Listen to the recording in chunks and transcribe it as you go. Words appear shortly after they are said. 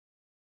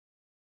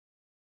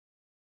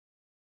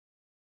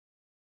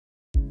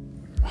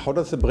How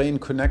does the brain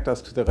connect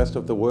us to the rest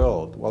of the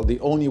world? Well,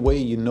 the only way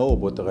you know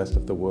about the rest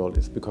of the world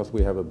is because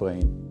we have a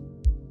brain.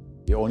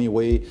 The only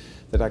way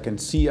that I can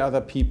see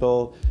other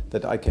people,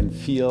 that I can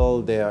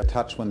feel their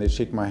touch when they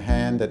shake my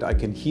hand, that I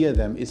can hear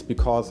them is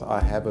because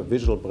I have a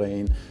visual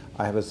brain,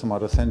 I have a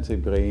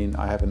somatosensory brain,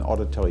 I have an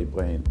auditory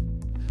brain.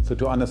 So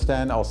to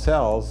understand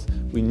ourselves,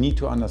 we need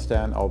to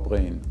understand our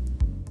brain.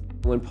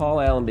 When Paul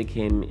Allen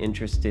became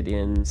interested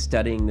in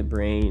studying the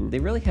brain, they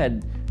really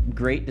had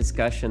great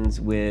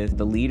discussions with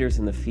the leaders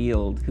in the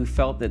field who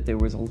felt that there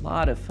was a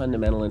lot of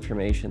fundamental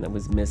information that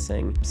was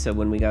missing. So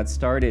when we got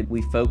started,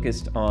 we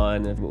focused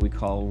on what we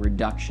call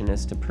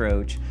reductionist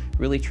approach,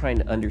 really trying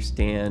to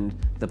understand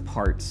the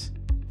parts.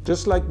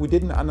 Just like we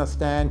didn't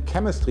understand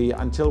chemistry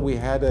until we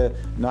had a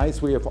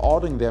nice way of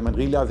ordering them and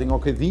realizing,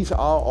 okay, these are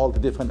all the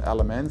different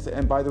elements,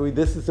 and by the way,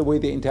 this is the way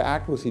they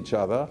interact with each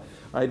other.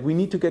 Right? We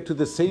need to get to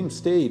the same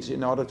stage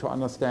in order to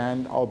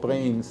understand our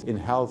brains in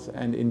health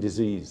and in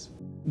disease.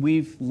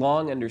 We've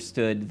long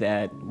understood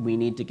that we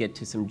need to get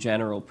to some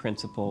general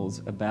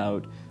principles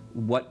about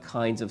what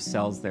kinds of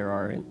cells there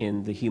are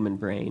in the human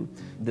brain.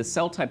 The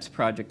cell types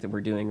project that we're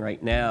doing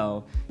right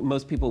now,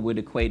 most people would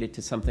equate it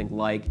to something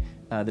like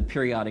the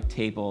periodic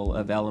table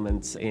of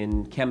elements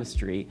in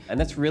chemistry, and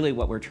that's really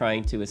what we're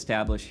trying to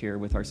establish here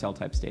with our cell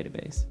types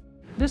database.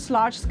 This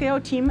large-scale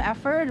team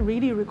effort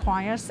really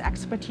requires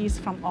expertise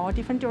from all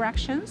different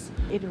directions.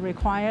 It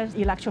requires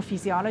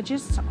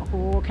electrophysiologists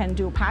who can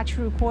do patch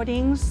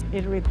recordings.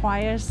 It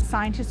requires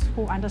scientists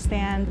who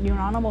understand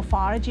neuronal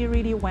morphology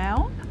really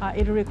well.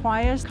 It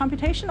requires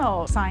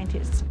computational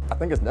scientists. I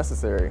think it's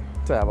necessary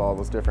to have all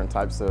those different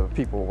types of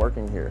people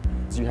working here.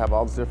 You have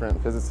all those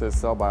different physicists,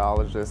 cell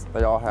biologists.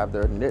 They all have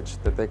their niche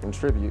that they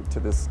contribute to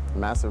this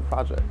massive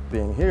project.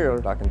 Being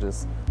here, I can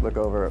just look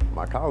over at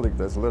my colleague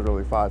that's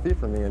literally 5 feet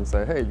from me and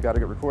say, hey, you got a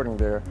good recording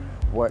there.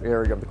 What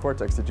area of the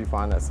cortex did you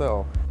find that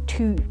cell?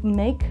 To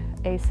make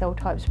a cell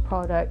types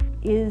product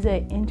is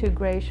an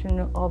integration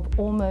of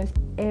almost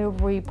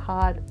every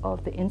part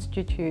of the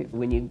institute.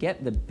 When you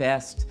get the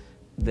best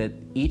that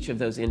each of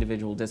those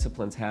individual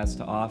disciplines has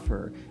to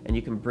offer, and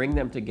you can bring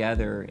them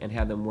together and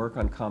have them work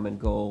on common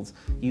goals,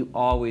 you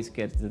always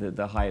get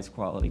the highest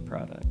quality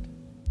product.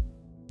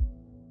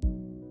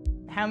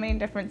 How many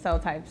different cell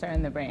types are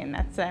in the brain?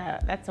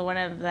 That's one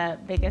of the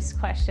biggest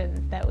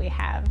questions that we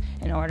have.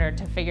 In order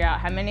to figure out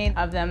how many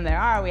of them there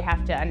are, we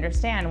have to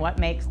understand what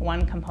makes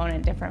one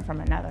component different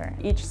from another.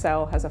 Each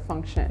cell has a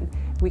function.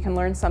 We can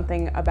learn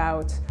something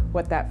about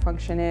what that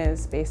function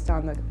is based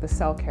on the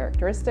cell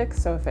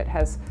characteristics. So if it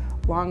has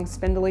long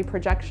spindly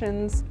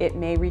projections, it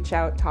may reach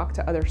out, talk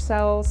to other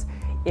cells.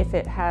 If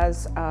it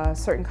has a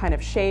certain kind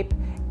of shape,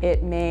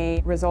 it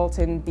may result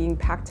in being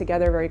packed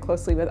together very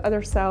closely with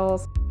other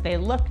cells. They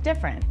look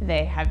different.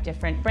 They have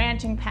different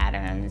branching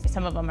patterns.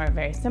 Some of them are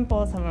very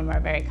simple, some of them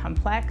are very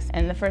complex.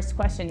 And the first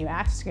question you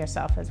ask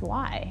yourself is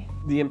why?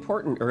 The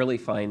important early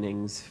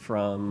findings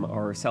from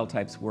our cell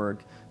types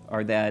work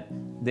are that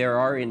there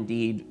are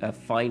indeed a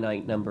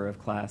finite number of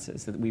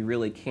classes, that we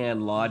really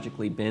can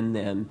logically bin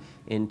them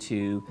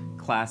into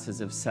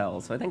classes of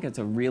cells. So I think it's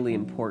a really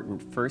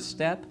important first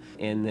step,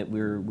 and that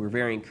we're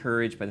very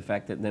encouraged by the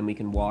fact that then we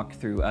can walk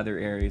through other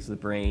areas of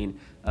the brain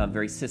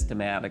very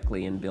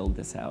systematically and build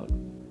this out.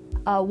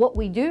 What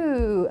we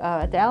do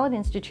at the Allen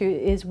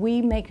Institute is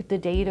we make the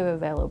data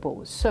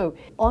available. So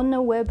on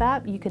the web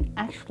app, you can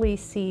actually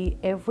see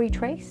every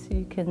trace.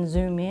 You can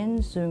zoom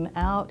in, zoom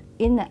out.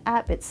 In the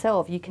app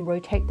itself, you can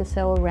rotate the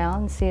cell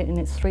around, see it in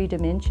its 3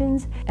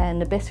 dimensions. And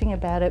the best thing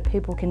about it,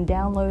 people can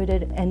download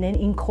it and then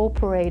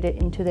incorporate it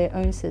into their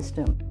own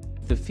system.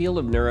 The field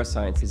of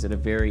neuroscience is at a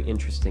very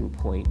interesting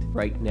point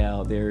right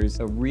now.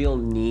 There's a real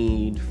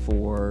need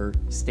for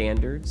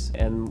standards,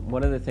 and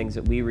one of the things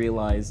that we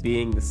realize,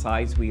 being the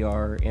size we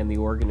are and the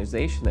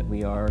organization that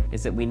we are,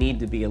 is that we need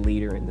to be a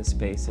leader in this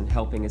space and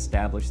helping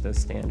establish those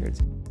standards.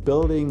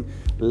 Building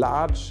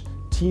large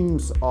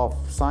teams of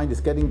scientists,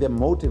 getting them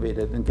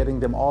motivated and getting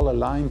them all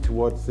aligned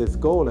towards this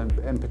goal,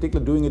 and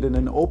particularly doing it in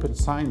an open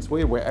science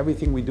way where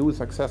everything we do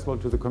is accessible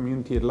to the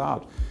community at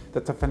large.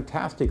 That's a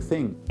fantastic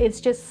thing. It's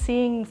just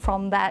seeing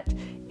from that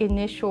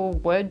initial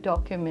Word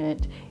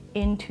document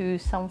into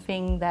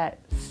something that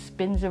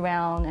spins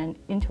around and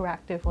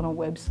interactive on a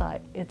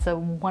website. It's a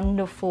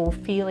wonderful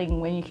feeling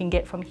when you can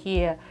get from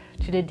here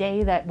to the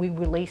day that we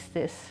release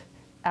this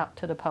out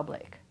to the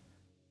public.